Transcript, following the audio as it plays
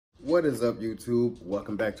What is up, YouTube?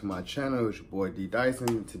 Welcome back to my channel. It's your boy D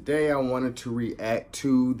Dyson. Today I wanted to react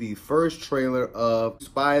to the first trailer of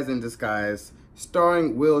Spies in Disguise,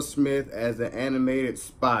 starring Will Smith as an animated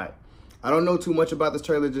spy. I don't know too much about this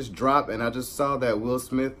trailer, just dropped, and I just saw that Will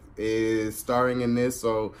Smith is starring in this,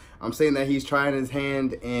 so I'm saying that he's trying his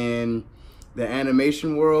hand in the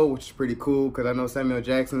animation world, which is pretty cool because I know Samuel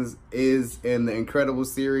Jackson is in the Incredible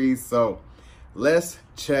series. So let's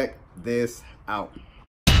check this out.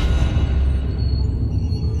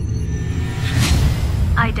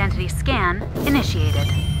 Identity scan initiated.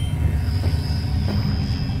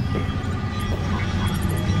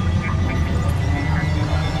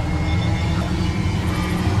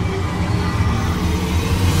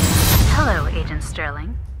 Hello, Agent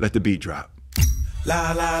Sterling. Let the beat drop.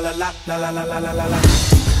 La la la la la la la la la la.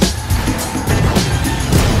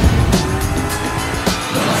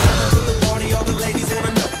 Party, all the ladies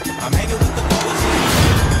wanna know. I'm hanging with the boys.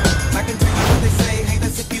 I can tell you what they say. Hey,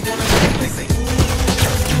 that's if you wanna know. They say, ooh.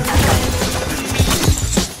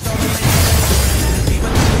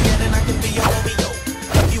 Even though and I can be your Romeo.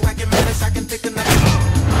 If you acting mad, I can pick another.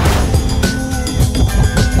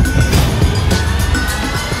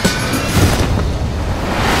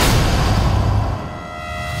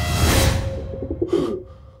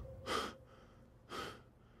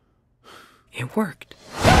 It worked.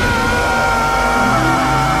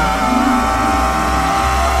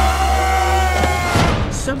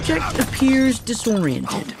 Subject appears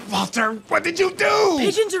disoriented. Walter, what did you do?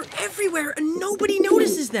 Pigeons are everywhere and nobody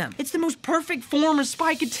notices them. It's the most perfect form a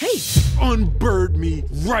spy could take. Unbird me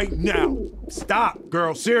right now. Stop,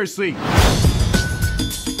 girl, seriously.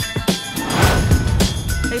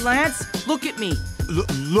 Hey, Lance, look at me.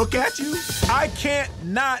 Look at you? I can't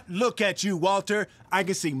not look at you, Walter. I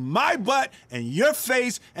can see my butt and your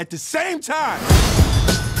face at the same time.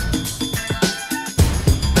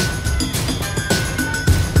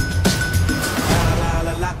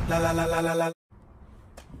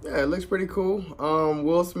 Yeah, it looks pretty cool.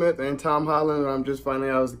 Will Smith and Tom Holland, I'm just finding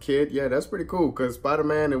out as a kid. Yeah, that's pretty cool because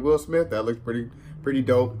Spider-Man and Will Smith, that looks pretty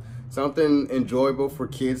dope. Something enjoyable for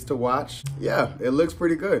kids to watch. Yeah, it looks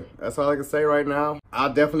pretty good. That's all I can say right now.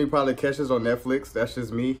 I'll definitely probably catch this on Netflix. That's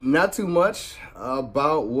just me. Not too much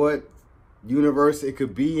about what universe it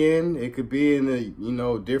could be in. It could be in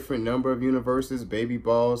a, different number of universes. Baby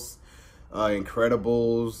Boss,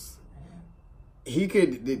 Incredibles.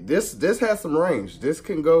 This has some range. This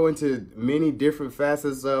can go into many different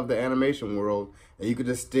facets of the animation world, and you could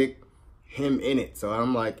just stick him in it. So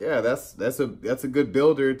I'm like, yeah, that's a good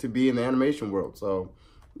builder to be in the animation world. So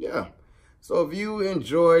yeah. So if you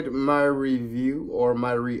enjoyed my review or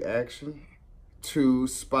my reaction to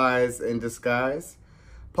Spies in Disguise,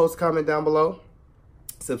 post a comment down below.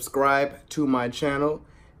 Subscribe to my channel.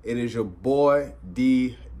 It is your boy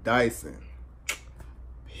D Dyson.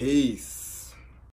 Peace.